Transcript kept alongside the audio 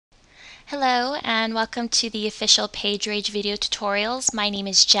Hello and welcome to the official PageRage video tutorials. My name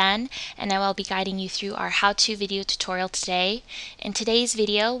is Jen and I will be guiding you through our how-to video tutorial today. In today's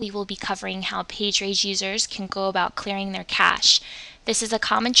video we will be covering how PageRage users can go about clearing their cache. This is a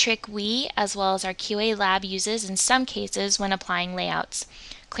common trick we as well as our QA lab uses in some cases when applying layouts.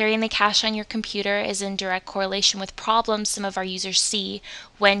 Clearing the cache on your computer is in direct correlation with problems some of our users see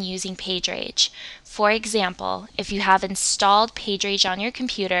when using PageRage. For example, if you have installed PageRage on your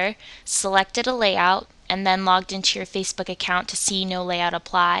computer, selected a layout, and then logged into your Facebook account to see no layout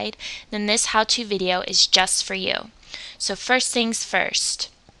applied, then this how-to video is just for you. So first things first,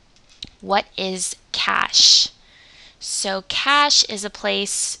 what is cache? So cache is a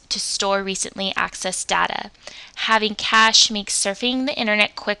place to store recently accessed data. Having cache makes surfing the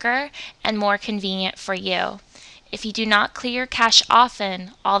internet quicker and more convenient for you. If you do not clear your cache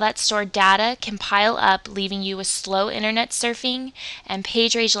often, all that stored data can pile up, leaving you with slow internet surfing and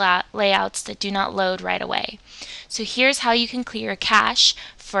PageRage layouts that do not load right away. So here's how you can clear your cache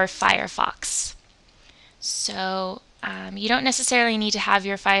for Firefox. So you don't necessarily need to have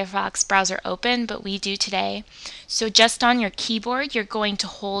your Firefox browser open, but we do today. So just on your keyboard, you're going to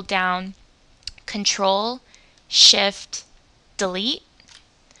hold down Control, Shift, Delete,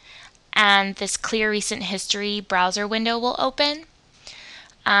 and this Clear Recent History browser window will open.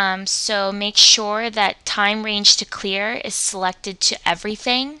 So make sure that Time Range to Clear is selected to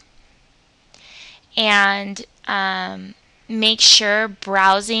Everything, and make sure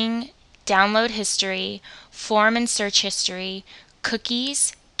Browsing, Download History, Form and Search History,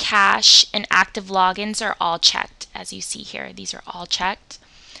 Cookies, Cache, and Active Logins are all checked. As you see here, these are all checked.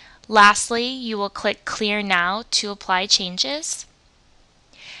 Lastly, you will click Clear Now to apply changes.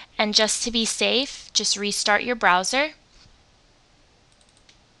 And just to be safe, just restart your browser.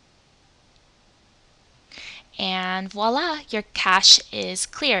 And voila, your cache is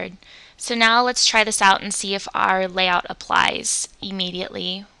cleared. So now let's try this out and see if our layout applies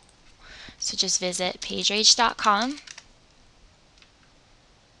immediately. So just visit PageRage.com.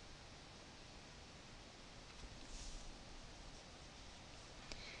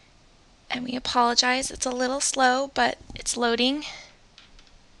 And we apologize, it's a little slow, but it's loading.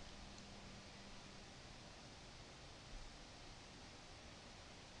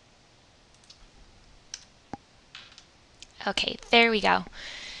 Okay, there we go.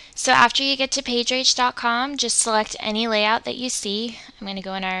 So after you get to PageRage.com, just select any layout that you see. I'm going to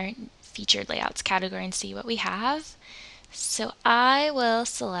go in our featured layouts category and see what we have. So I will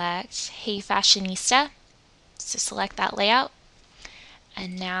select Hey Fashionista. So select that layout.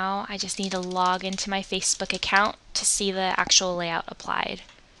 And now I just need to log into my Facebook account to see the actual layout applied.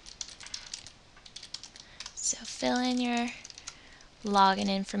 So fill in your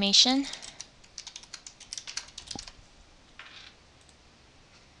login information.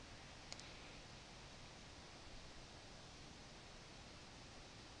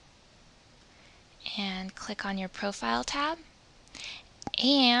 And click on your profile tab.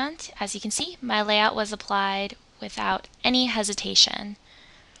 And as you can see, my layout was applied without any hesitation.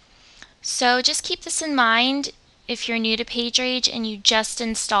 So just keep this in mind if you're new to PageRage and you just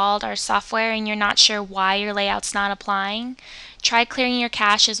installed our software and you're not sure why your layout's not applying. Try clearing your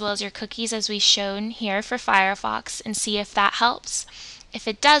cache as well as your cookies as we've shown here for Firefox and see if that helps. If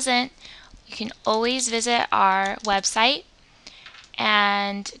it doesn't, you can always visit our website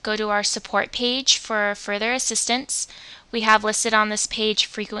and go to our support page for further assistance. We have listed on this page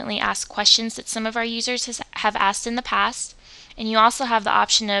frequently asked questions that some of our users have asked in the past. And you also have the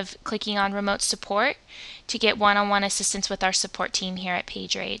option of clicking on remote support to get one-on-one assistance with our support team here at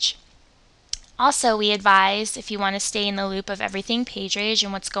PageRage. Also, we advise if you want to stay in the loop of everything PageRage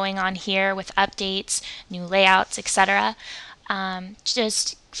and what's going on here with updates, new layouts, etc.,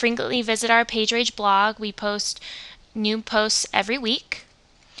 just frequently visit our PageRage blog. We post new posts every week.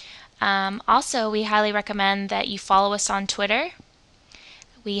 Also, we highly recommend that you follow us on Twitter.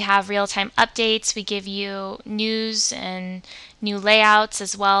 We have real-time updates. We give you news and new layouts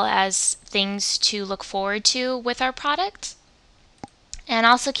as well as things to look forward to with our product. And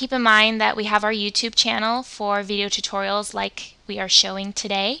also keep in mind that we have our YouTube channel for video tutorials like we are showing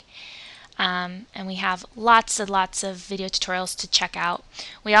today. And we have lots and lots of video tutorials to check out.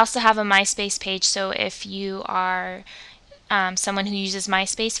 We also have a MySpace page, so if you are someone who uses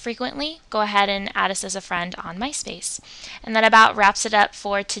MySpace frequently, go ahead and add us as a friend on MySpace. And that about wraps it up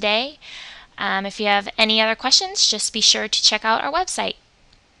for today. If you have any other questions, just be sure to check out our website.